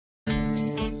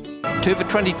2 for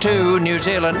 22, New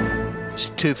Zealand. It's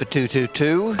 2 for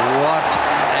 222. What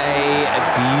a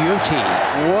beauty.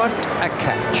 What a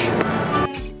catch.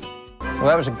 Well,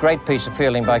 that was a great piece of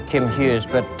fielding by Kim Hughes,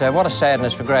 but what a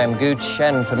sadness for Graham Gooch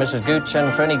and for Mrs. Gooch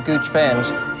and for any Gooch fans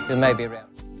who may be around.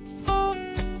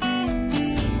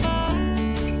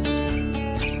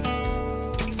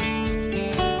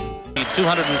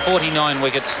 249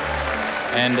 wickets,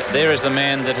 and there is the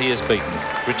man that he has beaten,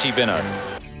 Richie Benaud.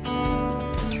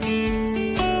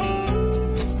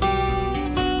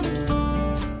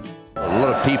 A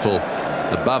lot of people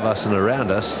above us and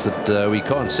around us that we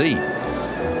can't see.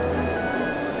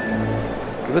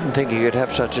 You wouldn't think you could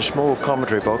have such a small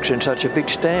commentary box in such a big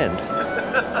stand.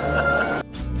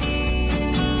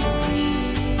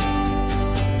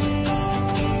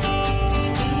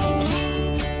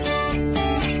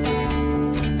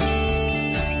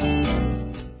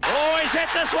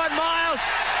 This one, Miles.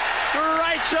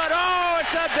 Great shot. Oh,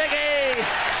 it's a biggie.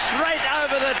 Straight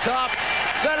over the top.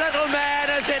 The little man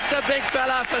has hit the big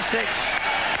fella for 6.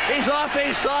 He's off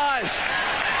his size.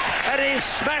 And he's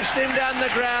smashed him down the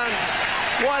ground.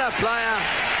 What a player.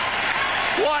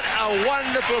 What a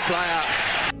wonderful player.